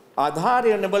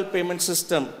Aadhaar-enabled payment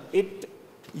system, it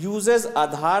uses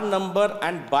Aadhaar number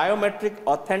and biometric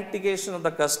authentication of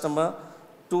the customer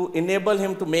to enable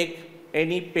him to make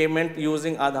any payment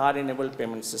using Aadhaar-enabled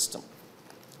payment system.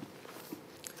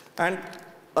 And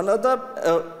another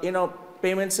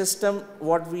payment system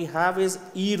what we have is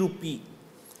e-rupee.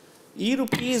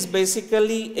 E-rupee is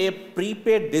basically a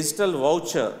prepaid digital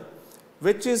voucher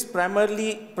which is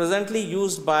primarily presently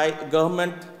used by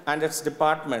government and its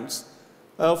departments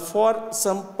for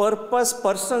some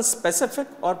person-specific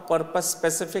or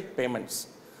purpose-specific payments.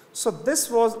 So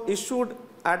this was issued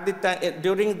at the time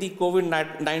during the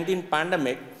COVID-19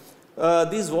 pandemic.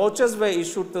 These vouchers were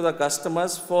issued to the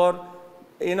customers for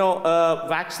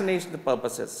vaccination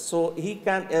purposes. So he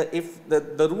can, if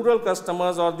the rural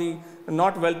customers or the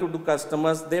not well-to-do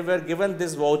customers, they were given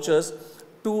these vouchers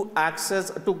to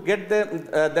get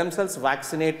themselves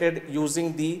vaccinated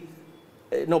using the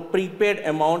prepaid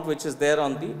amount which is there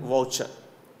on the voucher.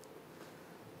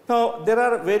 Now, there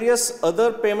are various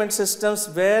other payment systems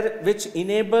which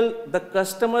enable the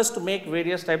customers to make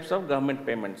various types of government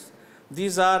payments.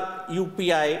 These are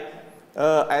UPI,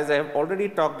 as I have already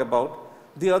talked about.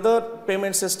 The other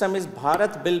payment system is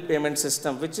Bharat Bill Payment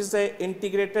System, which is an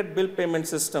integrated bill payment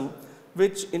system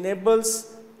which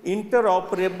enables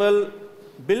interoperable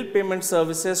bill payment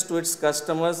services to its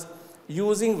customers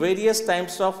using various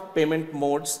types of payment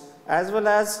modes as well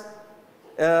as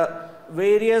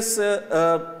various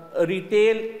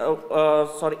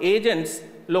agents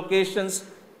locations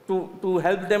to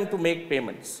help them to make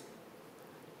payments.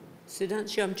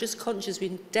 Sudhanshu, I'm just conscious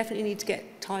we definitely need to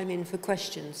get time in for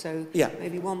questions, so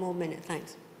maybe one more minute,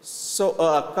 thanks. So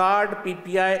card,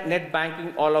 PPI, net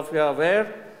banking, all of you are aware.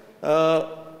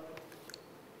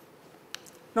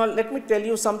 Now let me tell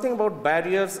you something about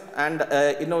barriers and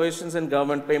innovations in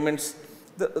government payments.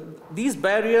 These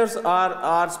barriers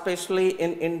are especially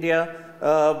in India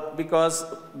because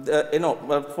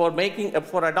for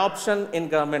adoption in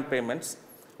government payments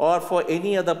or for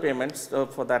any other payments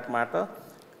for that matter,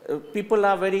 people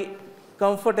are very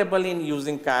comfortable in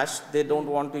using cash. They don't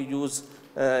want to use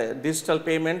digital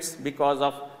payments because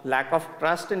of lack of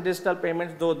trust in digital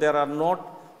payments, though there are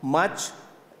not much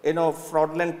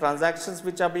fraudulent transactions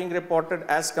which are being reported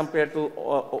as compared to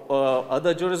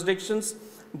other jurisdictions.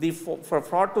 The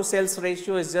fraud to sales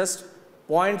ratio is just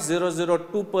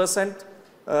 0.002%.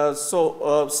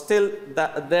 Still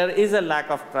there is a lack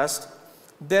of trust.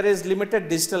 There is limited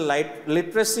digital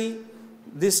literacy.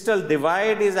 Digital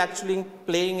divide is actually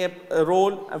playing a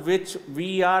role which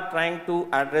we are trying to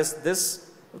address this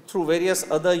through various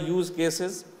other use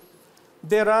cases.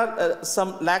 There are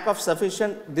some lack of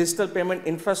sufficient digital payment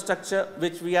infrastructure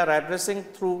which we are addressing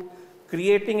through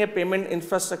creating a payment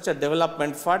infrastructure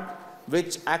development fund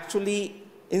which actually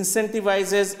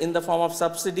incentivizes in the form of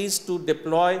subsidies to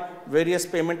deploy various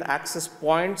payment access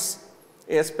points,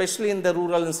 especially in the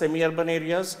rural and semi-urban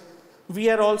areas. We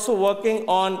are also working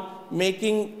on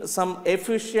making some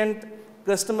efficient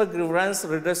customer grievance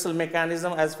redressal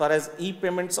mechanism as far as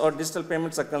e-payments or digital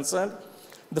payments are concerned.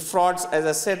 The frauds, as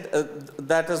I said,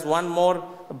 that is one more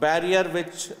barrier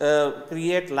which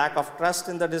create lack of trust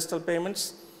in the digital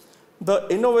payments. The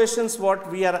innovations what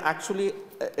we are actually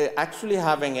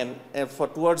having in for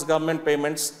towards government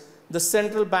payments, the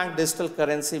central bank digital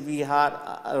currency, we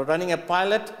are running a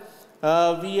pilot.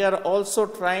 We are also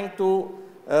trying to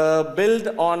build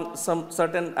on some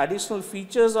certain additional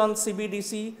features on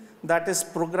CBDC, that is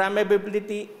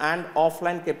programmability and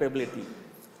offline capability.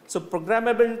 So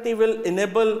programmability will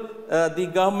enable the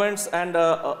governments and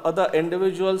other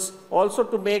individuals also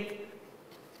to make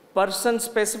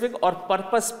person-specific or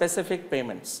purpose-specific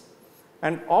payments.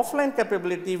 And offline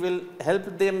capability will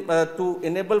help them to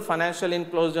enable financial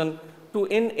inclusion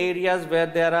in areas where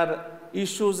there are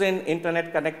issues in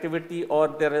internet connectivity or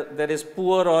there is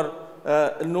poor or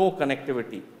no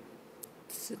connectivity.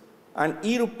 And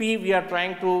e-rupee, we are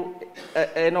trying to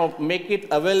make it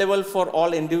available for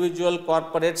all individual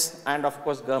corporates, and of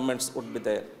course governments would be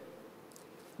there.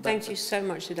 Thank you so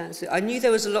much, Sudhanshu. I knew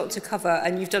there was a lot to cover,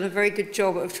 and you've done a very good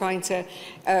job of trying to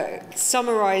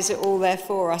summarise it all there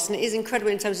for us. And it is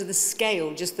incredible in terms of the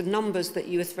scale, just the numbers that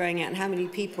you were throwing out and how many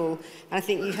people. And I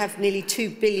think you have nearly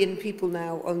 2 billion people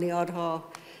now on the Aadhaar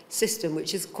system,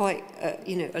 which is quite,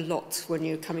 a lot when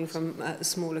you're coming from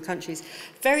smaller countries.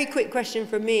 Very quick question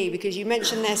from me, because you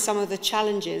mentioned there some of the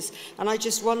challenges, and I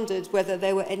just wondered whether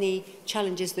there were any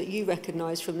challenges that you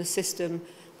recognise from the system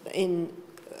in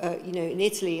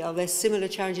Italy. Are there similar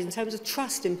challenges in terms of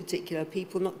trust in particular,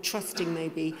 people not trusting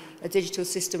maybe a digital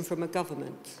system from a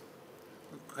government?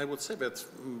 I would say that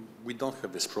we don't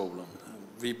have this problem.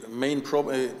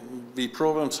 The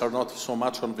problems are not so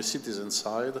much on the citizen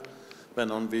side than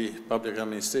on the public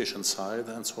administration side,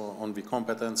 and so on the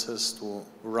competences to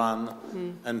run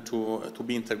and to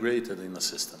be integrated in the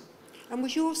system. And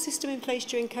was your system in place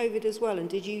during COVID as well, and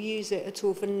did you use it at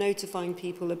all for notifying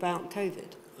people about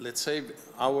COVID? Let's say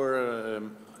our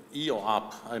EO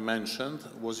app I mentioned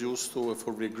was used for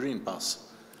the Green Pass.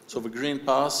 So the Green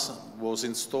Pass was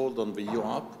installed on the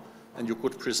EO app, and you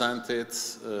could present it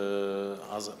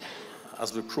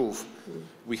as the proof.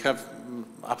 We have,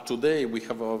 up to date, we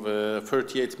have over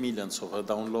 38 million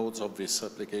downloads of this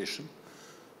application.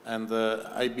 And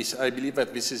I believe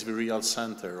that this is the real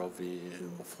center of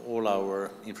all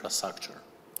our infrastructure.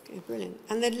 Okay, brilliant.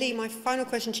 And then Lee, my final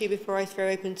question to you before I throw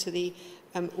open to the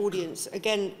audience.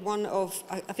 Again, one of,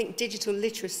 I think, digital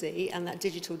literacy and that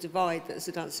digital divide that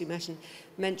Sudhanshu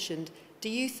mentioned. Do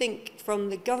you think, from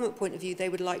the government point of view, they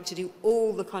would like to do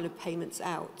all the kind of payments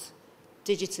out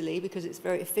digitally because it's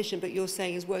very efficient, but you're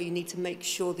saying as well you need to make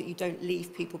sure that you don't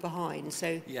leave people behind?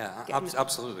 So yeah,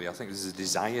 absolutely. I think there's a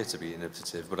desire to be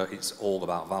innovative, but it's all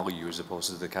about value as opposed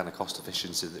to the kind of cost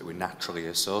efficiency that we naturally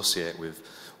associate with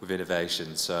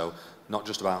innovation. So not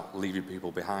just about leaving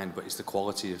people behind, but it's the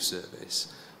quality of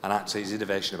service. And actually, is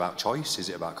innovation about choice? Is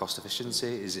it about cost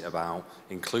efficiency? Is it about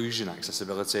inclusion,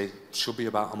 accessibility? It should be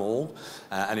about them all.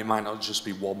 And it might not just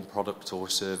be one product or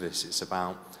service. It's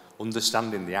about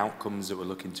understanding the outcomes that we're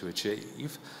looking to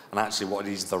achieve, and actually what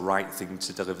is the right thing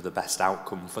to deliver the best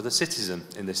outcome for the citizen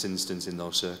in this instance, in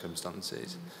those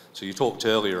circumstances. So you talked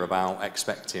earlier about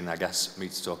expecting, I guess, me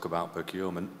to talk about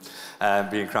procurement,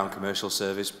 being Crown Commercial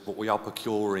Service, but we are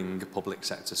procuring public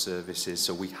sector services,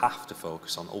 so we have to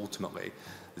focus on ultimately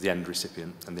the end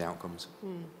recipient and the outcomes.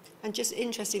 And just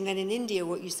interesting then, in India,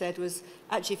 what you said was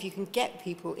actually if you can get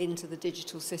people into the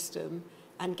digital system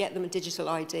and get them a digital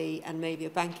ID and maybe a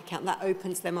bank account, that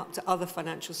opens them up to other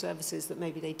financial services that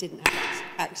maybe they didn't have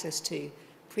access to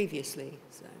previously.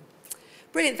 So,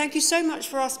 brilliant. Thank you so much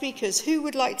for our speakers. Who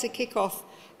would like to kick off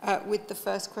with the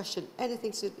first question?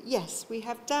 Anything to... Yes, we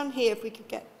have down here, if we could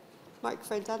get a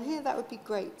microphone down here, that would be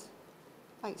great.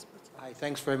 Thanks. Hi,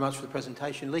 thanks very much for the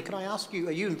presentation. Lee, can I ask you,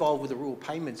 are you involved with the Rural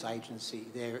Payments Agency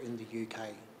there in the UK?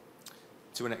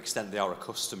 To an extent, they are a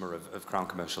customer of Crown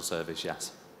Commercial Service,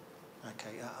 yes.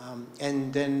 Okay,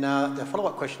 and then the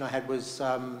follow-up question I had was,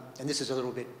 and this is a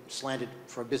little bit slanted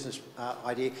for a business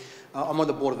idea, I'm on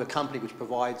the board of a company which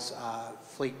provides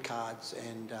fleet cards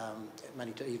and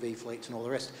money to EV fleets and all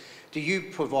the rest. Do you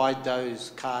provide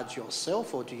those cards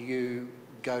yourself, or do you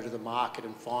go to the market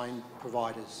and find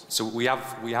providers? So we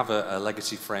have a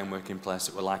legacy framework in place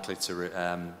that we're likely to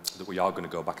that we are going to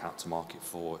go back out to market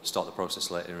for, start the process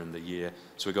later in the year.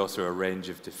 So we go through a range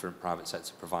of different private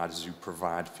sector providers who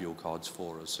provide fuel cards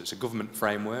for us. So it's a government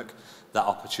framework. That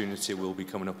opportunity will be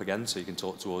coming up again, so you can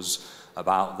talk to us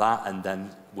about that. And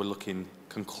then we're looking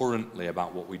concurrently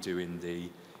about what we do in the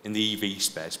in the EV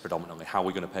space predominantly, how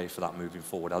we're going to pay for that moving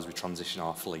forward as we transition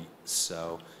our fleets.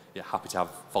 So, yeah, happy to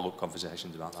have follow-up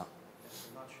conversations about that.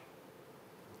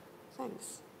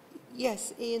 Thanks.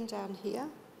 Yes, Ian down here.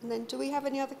 And then do we have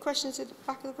any other questions at the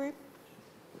back of the room?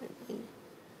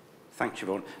 Thanks,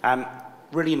 Siobhan.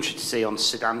 Really interested to see on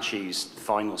Sudhanshu's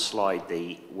final slide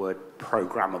the word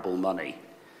programmable money.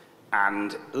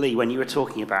 And Lee, when you were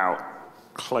talking about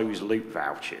closed loop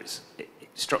vouchers, it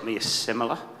struck me as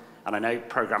similar. And I know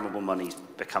programmable money's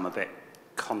become a bit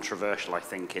controversial, I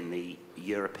think, in the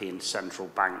European Central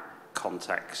Bank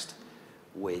context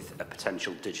with a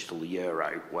potential digital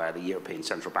euro, where the European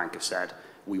Central Bank have said,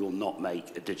 we will not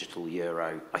make a digital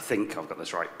euro. I think I've got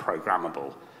this right,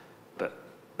 programmable, but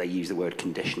they use the word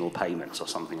conditional payments or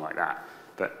something like that.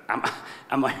 But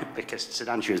am I, because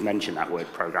Sudhanshu has mentioned that word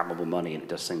programmable money, and it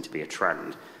does seem to be a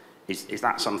trend, is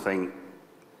that something,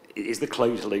 is the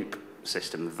closed loop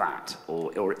system that,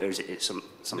 or is it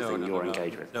something you're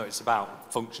engaged with? No, it's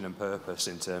about function and purpose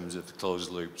in terms of the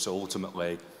closed loop. So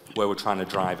ultimately, where we're trying to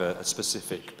drive a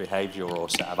specific behaviour or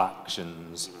set of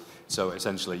actions. So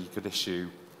essentially, you could issue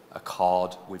a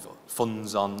card with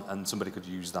funds on, and somebody could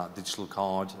use that digital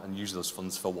card and use those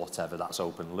funds for whatever. That's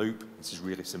open loop. This is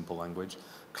really simple language.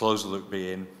 Closed loop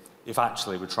being, if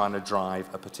actually we're trying to drive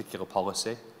a particular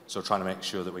policy, so trying to make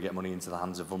sure that we get money into the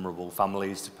hands of vulnerable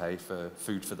families to pay for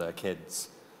food for their kids,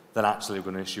 then actually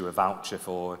we're going to issue a voucher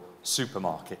for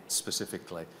supermarkets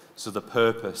specifically. So the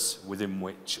purpose within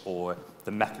which, or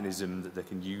the mechanism that they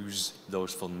can use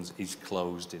those funds is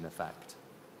closed in effect.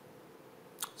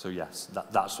 So yes,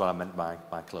 that's what I meant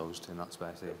by closed in that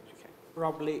space here.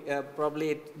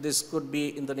 Probably this could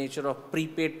be in the nature of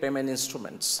prepaid payment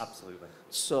instruments. Absolutely.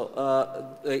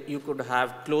 So you could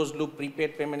have closed loop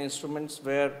prepaid payment instruments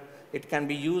where it can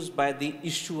be used by the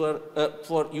issuer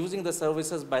for using the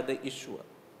services by the issuer,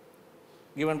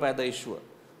 given by the issuer.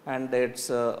 And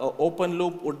it's open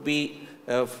loop would be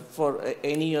for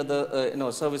any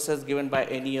other services given by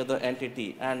any other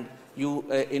entity. And you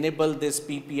enable this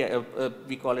PPI,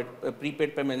 we call it a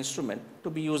prepaid payment instrument, to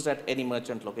be used at any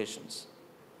merchant locations.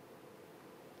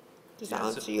 Does that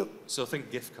answer your... So think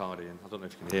gift card, Ian. I don't know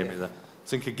if you can hear me there.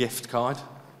 Think a gift card,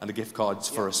 and the gift card's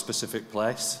for a specific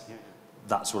place.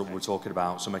 That's what we're talking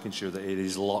about. So making sure that it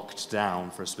is locked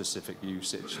down for a specific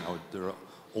usage. You know, there are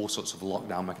all sorts of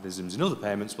lockdown mechanisms in other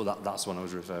payments, but that's what I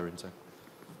was referring to.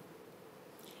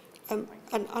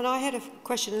 And I had a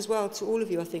question as well to all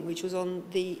of you, I think, which was on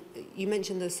the, you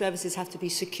mentioned the services have to be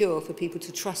secure for people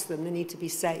to trust them, they need to be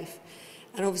safe.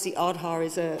 And obviously Aadhaar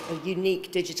is a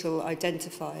unique digital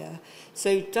identifier.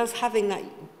 So does having that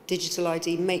digital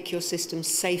ID make your system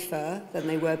safer than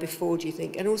they were before, do you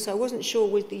think? And also, I wasn't sure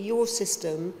whether your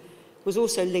system was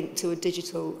also linked to a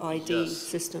digital ID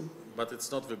system. But it's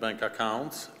not the bank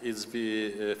account, it's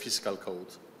the fiscal code.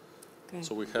 Okay.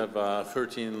 So we have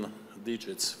 13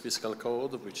 digits fiscal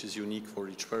code, which is unique for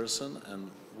each person and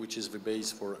which is the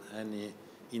base for any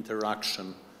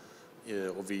interaction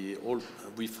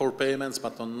for payments,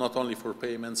 but not only for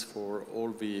payments, for all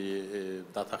the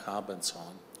data hub and so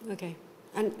on. Okay.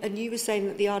 And you were saying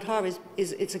that the Aadhaar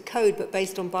it's a code but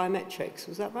based on biometrics,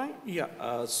 was that right? Yeah.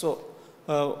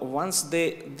 Once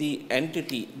the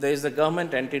entity, there is a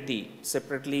government entity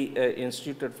separately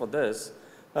instituted for this,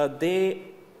 they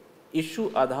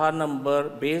issue Aadhaar number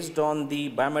based on the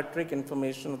biometric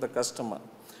information of the customer,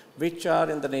 which are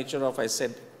in the nature of, I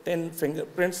said, 10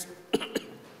 fingerprints,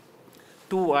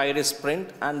 2 iris print,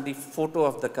 and the photo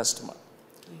of the customer.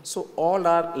 So all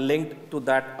are linked to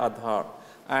that Aadhaar.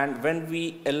 And when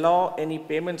we allow any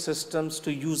payment systems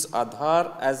to use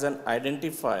Aadhaar as an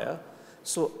identifier,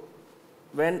 so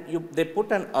when they put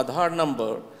an Aadhaar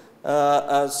number,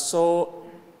 so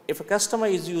if a customer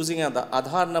is using the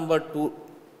Aadhaar number to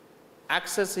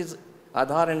access his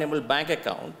Aadhaar-enabled bank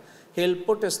account, he'll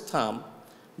put his thumb.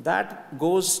 That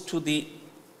goes to the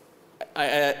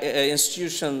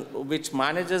institution which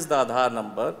manages the Aadhaar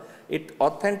number. It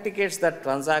authenticates that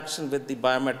transaction with the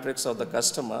biometrics of the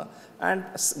customer and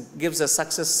gives a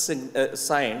success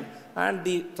sign, and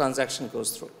the transaction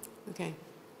goes through. Okay.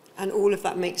 And all of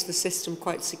that makes the system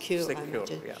quite secure, I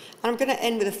imagine. Yeah. And I'm going to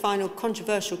end with a final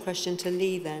controversial question to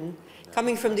Lee then.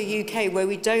 Coming from the UK, where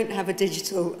we don't have a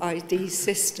digital ID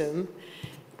system,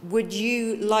 would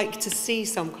you like to see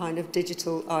some kind of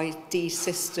digital ID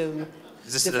system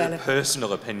Is this develop? a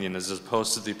personal opinion as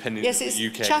opposed to the opinion yes, of it's the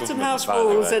UK Chatham government? House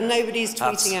rules and nobody's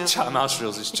tweeting out. Chatham House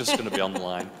rules is just going to be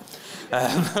online.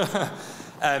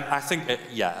 I think,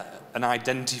 an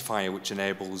identifier which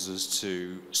enables us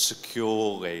to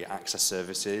securely access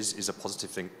services is a positive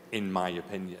thing in my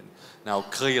opinion. Now,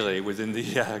 clearly within the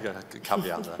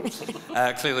caveat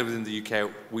there, clearly within the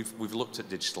UK, we've looked at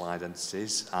digital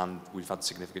identities, and we've had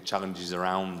significant challenges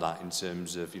around that in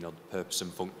terms of the purpose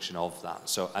and function of that.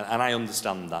 So, and I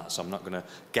understand that, so I'm not going to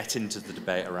get into the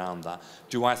debate around that.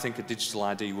 Do I think a digital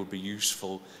ID would be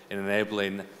useful in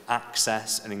enabling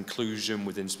access and inclusion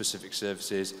within specific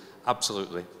services?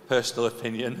 Absolutely. Personal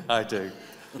opinion, I do.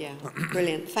 Yeah,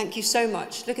 brilliant. Thank you so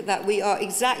much. Look at that. We are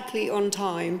exactly on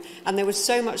time, and there was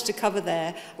so much to cover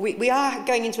there. We are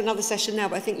going into another session now,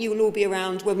 but I think you will all be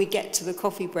around when we get to the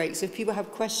coffee break. So if people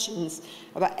have questions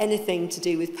about anything to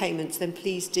do with payments, then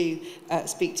please do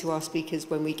speak to our speakers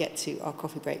when we get to our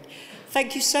coffee break.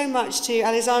 Thank you so much to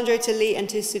Alessandro, to Lee, and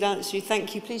to Sudhanshu.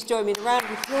 Thank you. Please join me in a round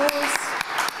of applause.